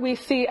Umar, we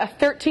see a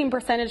 13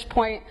 percentage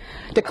point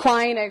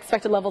decline in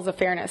expected levels of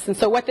fairness. And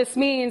so what this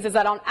means is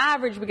that on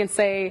average, we can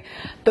say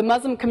the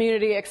Muslim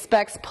community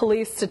expects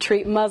police to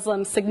treat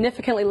Muslims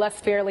significantly less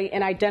fairly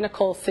in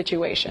identical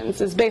situations,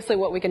 is basically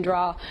what we can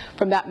draw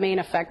from that main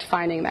effect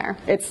finding there.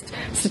 It's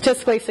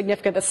statistically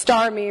significant. The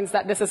star means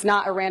that this is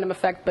not a random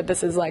effect, but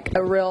this is like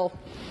a real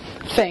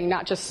thing,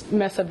 not just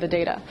mess of the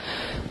data.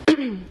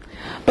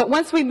 But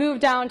once we move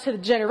down to the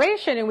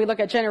generation and we look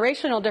at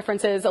generational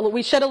differences,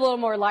 we shed a little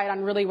more light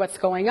on really what's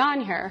going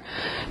on here.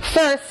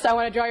 First, I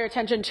want to draw your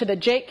attention to the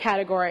Jake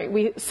category.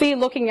 We see,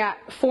 looking at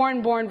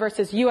foreign-born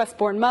versus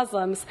U.S.-born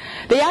Muslims,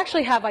 they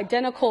actually have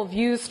identical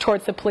views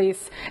towards the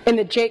police in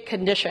the Jake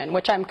condition,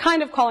 which I'm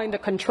kind of calling the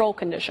control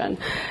condition.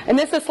 And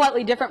this is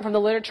slightly different from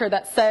the literature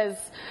that says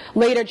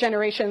later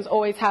generations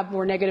always have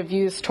more negative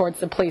views towards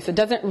the police. It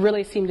doesn't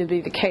really seem to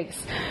be the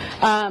case.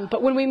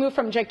 But when we move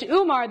from Jake to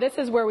Umar, this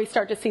is where we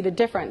start to see the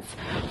difference.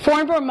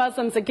 Foreign-born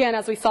Muslims, again,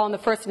 as we saw in the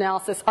first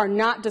analysis, are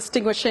not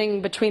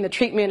distinguishing between the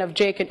treatment of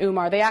Jake and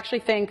Umar. They actually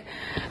think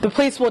the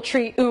police will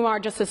treat Umar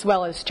just as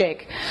well as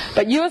Jake.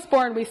 But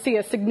U.S.-born, we see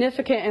a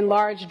significant and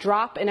large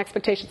drop in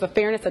expectations of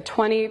fairness, a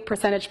 20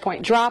 percentage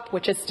point drop,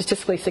 which is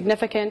statistically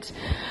significant.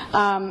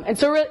 And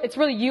so it's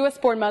really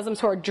U.S.-born Muslims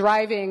who are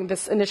driving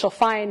this initial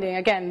finding.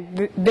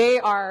 Again, they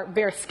are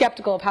very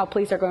skeptical of how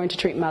police are going to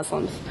treat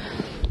Muslims.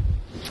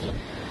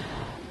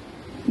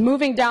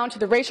 Moving down to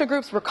the racial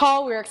groups,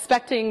 recall we were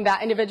expecting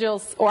that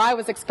individuals, or I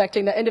was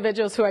expecting that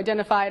individuals who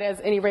identified as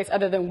any race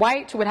other than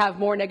white would have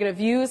more negative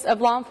views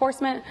of law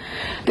enforcement.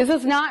 This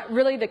is not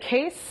really the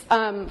case.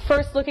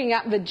 First, looking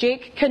at the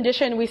Jake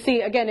condition, we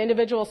see, again,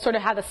 individuals sort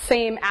of have the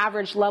same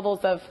average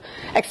levels of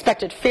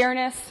expected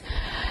fairness.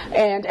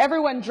 And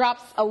everyone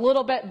drops a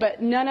little bit,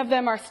 but none of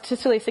them are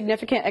statistically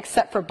significant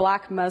except for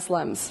black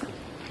Muslims.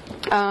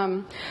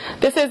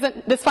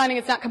 This finding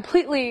is not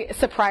completely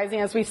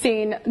surprising, as we've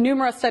seen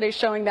numerous studies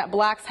showing that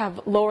blacks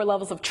have lower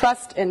levels of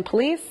trust in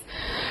police.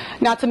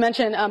 Not to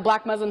mention,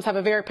 black Muslims have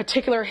a very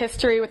particular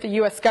history with the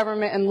U.S.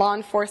 government and law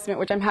enforcement,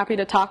 which I'm happy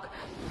to talk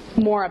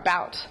more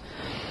about.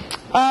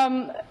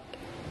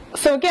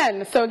 So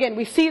again,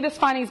 we see this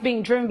findings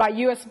being driven by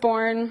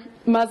U.S.-born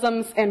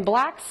Muslims and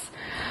blacks.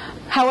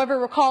 However,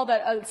 recall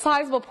that a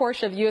sizable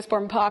portion of the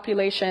U.S.-born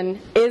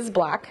population is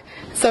black.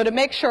 So to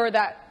make sure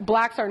that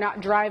blacks are not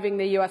driving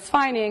the U.S.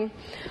 finding,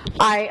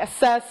 I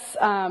assess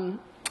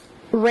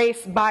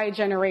race by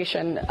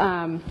generation.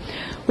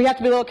 We have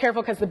to be a little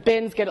careful because the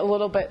bins get a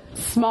little bit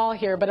small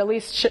here, but at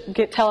least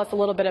tell us a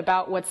little bit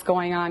about what's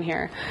going on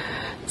here.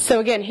 So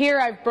again, here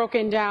I've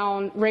broken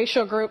down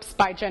racial groups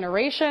by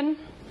generation.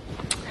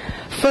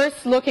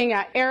 First, looking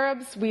at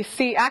Arabs, we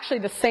see actually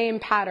the same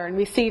pattern.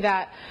 We see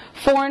that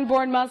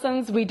foreign-born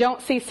Muslims, we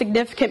don't see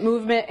significant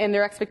movement in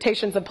their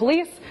expectations of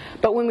police,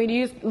 but when we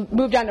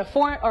move down to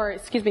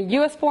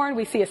U.S.-born,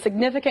 we see a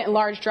significant and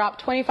large drop,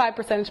 25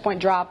 percentage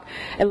point drop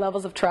in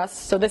levels of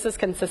trust. So this is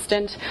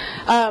consistent.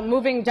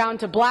 Moving down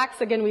to blacks,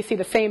 again, we see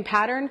the same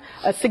pattern,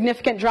 a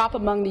significant drop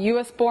among the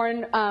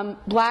U.S.-born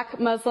black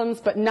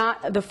Muslims, but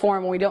not the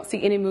foreign, we don't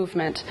see any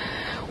movement.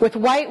 With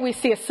white, we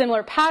see a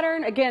similar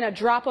pattern, again, a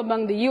drop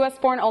among the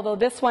U.S.-born, although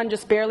this one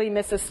just barely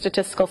misses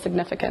statistical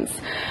significance.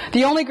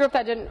 The only group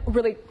that didn't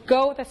really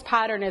go with this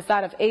pattern is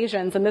that of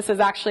Asians, and this is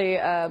actually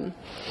a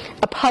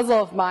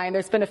puzzle of mine.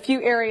 There's been a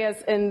few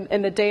areas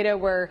in the data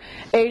where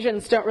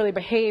Asians don't really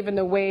behave in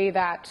the way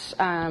that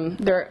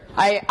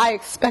I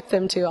expect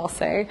them to, I'll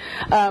say.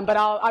 But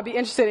I'll be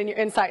interested in your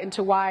insight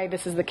into why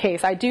this is the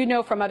case. I do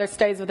know from other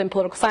studies within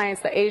political science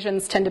that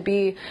Asians tend to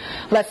be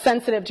less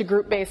sensitive to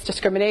group-based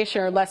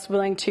discrimination or less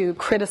willing to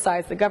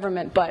criticize the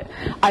government, but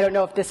I don't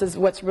know if this is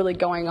what's really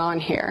going on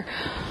here.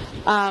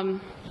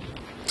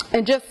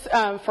 And just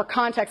for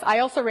context, I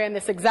also ran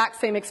this exact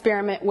same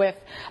experiment with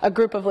a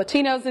group of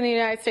Latinos in the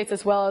United States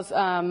as well as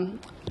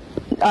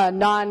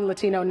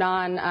non-Latino,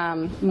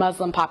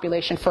 non-Muslim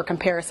population for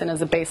comparison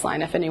as a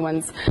baseline if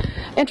anyone's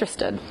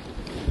interested.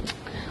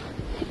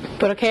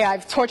 But okay,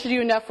 I've tortured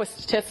you enough with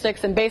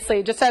statistics, and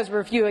basically, just as a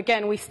review,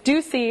 again, we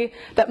do see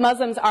that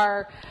Muslims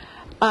are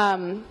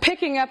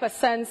picking up a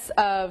sense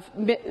of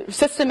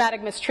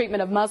systematic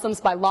mistreatment of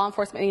Muslims by law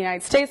enforcement in the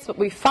United States, but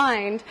we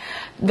find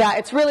that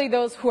it's really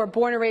those who are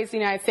born and raised in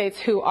the United States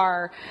who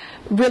are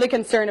really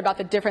concerned about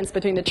the difference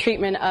between the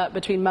treatment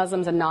between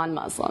Muslims and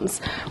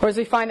non-Muslims. Whereas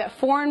we find that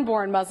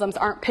foreign-born Muslims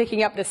aren't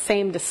picking up the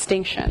same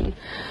distinction.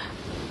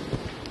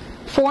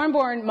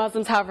 Foreign-born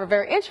Muslims, however,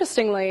 very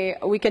interestingly,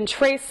 we can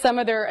trace some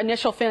of their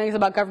initial feelings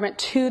about government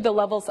to the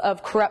levels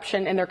of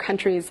corruption in their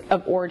countries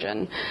of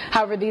origin.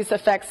 However, these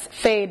effects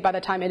fade by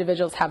the time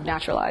individuals have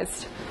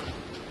naturalized.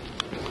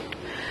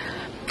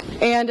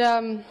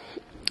 And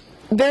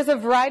there's a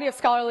variety of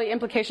scholarly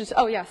implications.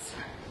 Oh, yes?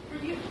 Were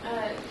you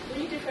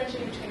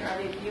differentiating between, are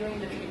they viewing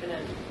the treatment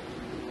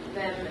of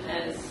them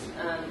as,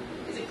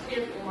 is it clear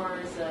if Umar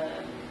is,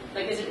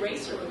 is it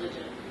race or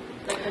religion?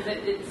 Because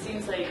it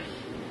seems like,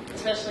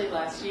 especially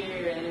last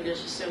year, and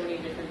there's just so many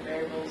different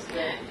variables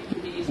that it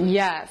can be used.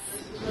 Yes.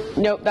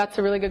 Nope, that's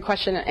a really good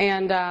question.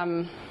 And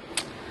I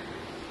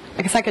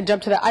guess I could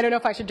jump to that. I don't know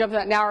if I should jump to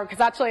that now, because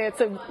actually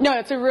it's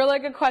a really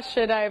good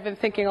question. I've been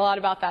thinking a lot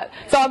about that.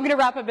 So I'm going to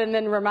wrap up and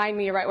then remind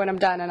me right when I'm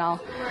done, and I'll.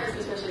 Umar is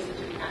especially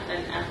such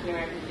an African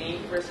American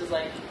name versus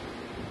like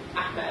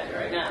Ahmed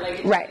right now. Like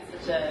it's, right.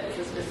 It's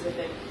a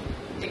specific.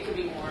 It could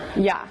be more.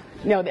 Yeah.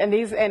 No, and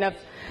these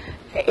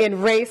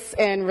in race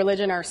and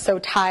religion are so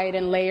tied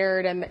and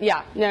layered, and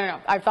yeah, no.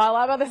 I've thought a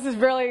lot about this. This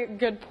is a really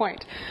good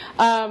point.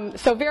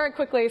 So very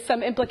quickly,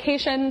 some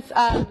implications.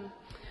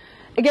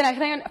 Again, I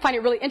find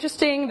it really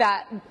interesting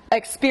that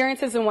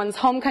experiences in one's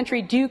home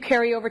country do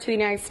carry over to the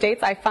United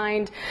States. I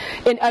find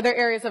in other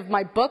areas of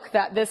my book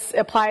that this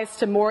applies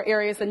to more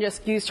areas than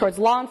just views towards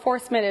law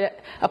enforcement. It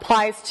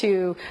applies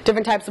to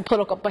different types of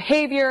political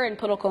behavior and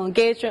political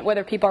engagement,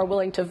 whether people are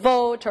willing to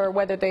vote or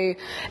whether they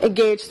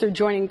engage through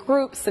joining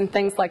groups and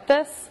things like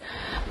this.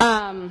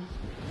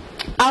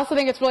 I also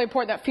think it's really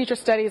important that future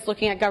studies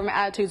looking at government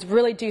attitudes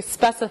really do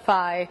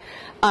specify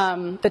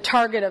the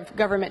target of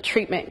government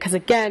treatment, because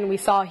again, we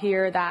saw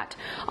here that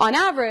on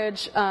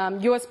average,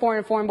 U.S.-born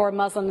and foreign-born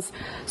Muslims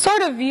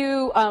sort of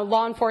view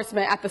law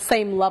enforcement at the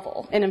same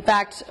level. And in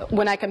fact,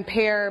 when I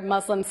compare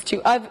Muslims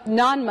to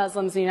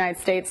non-Muslims in the United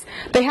States,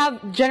 they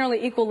have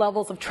generally equal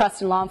levels of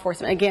trust in law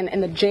enforcement, again,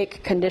 in the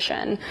Jake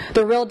condition.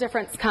 The real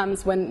difference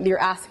comes when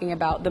you're asking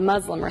about the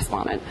Muslim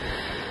respondent.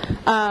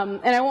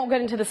 And I won't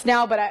get into this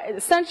now, but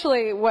essentially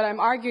what I'm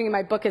arguing in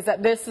my book is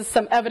that this is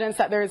some evidence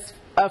that there's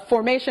a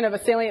formation of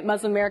a salient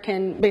Muslim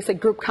American basic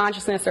group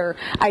consciousness or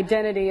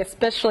identity,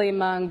 especially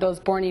among those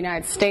born in the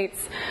United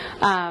States.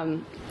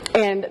 And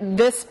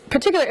this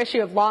particular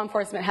issue of law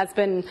enforcement has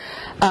been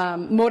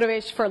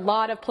motivation for a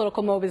lot of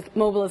political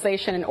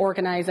mobilization and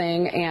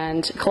organizing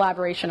and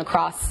collaboration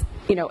across,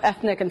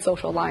 ethnic and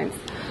social lines.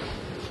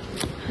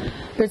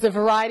 There's a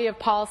variety of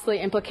policy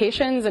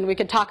implications, and we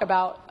could talk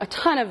about a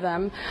ton of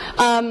them.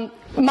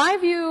 My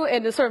view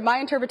and sort of my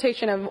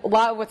interpretation of a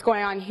lot of what's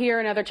going on here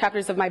in other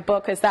chapters of my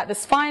book is that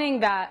this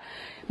finding that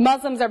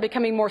Muslims are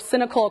becoming more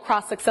cynical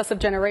across successive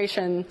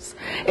generations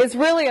is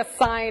really a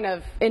sign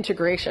of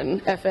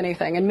integration, if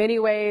anything. In many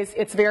ways,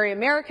 it's very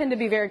American to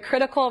be very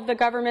critical of the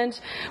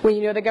government. When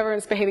you know the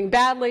government's behaving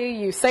badly,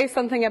 you say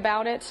something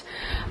about it.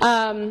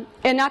 And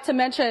not to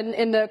mention,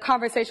 in the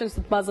conversations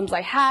with Muslims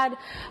I had,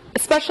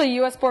 especially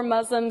U.S.-born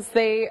Muslims,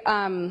 they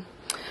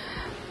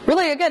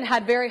really, again,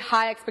 had very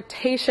high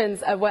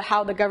expectations of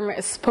how the government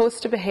is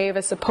supposed to behave,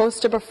 is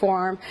supposed to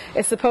perform,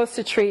 is supposed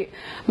to treat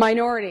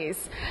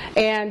minorities.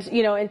 And,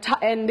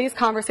 in these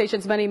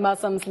conversations, many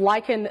Muslims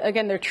liken,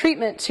 again, their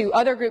treatment to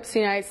other groups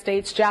in the United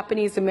States,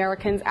 Japanese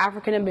Americans,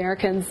 African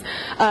Americans,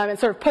 and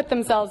sort of put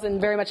themselves in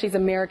very much these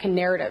American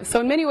narratives. So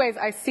in many ways,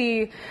 I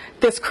see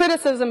this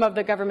criticism of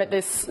the government,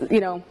 this,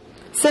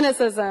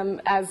 cynicism,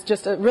 as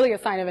just really a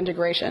sign of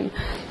integration.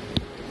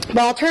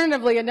 But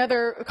alternatively,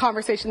 another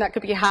conversation that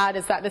could be had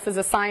is that this is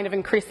a sign of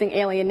increasing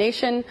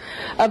alienation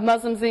of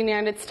Muslims in the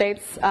United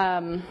States.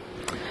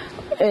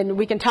 And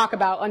we can talk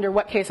about under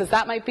what cases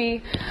that might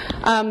be.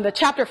 The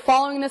chapter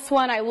following this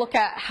one, I look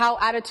at how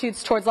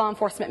attitudes towards law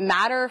enforcement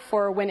matter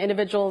for when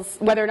individuals,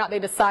 whether or not they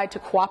decide to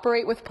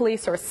cooperate with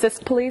police or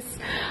assist police.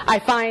 I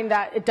find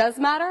that it does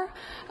matter,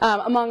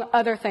 among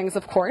other things,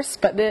 of course,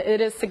 but it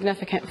is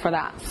significant for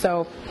that.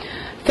 So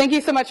thank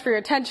you so much for your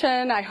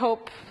attention. I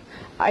hope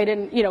I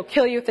didn't,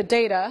 kill you with the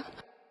data.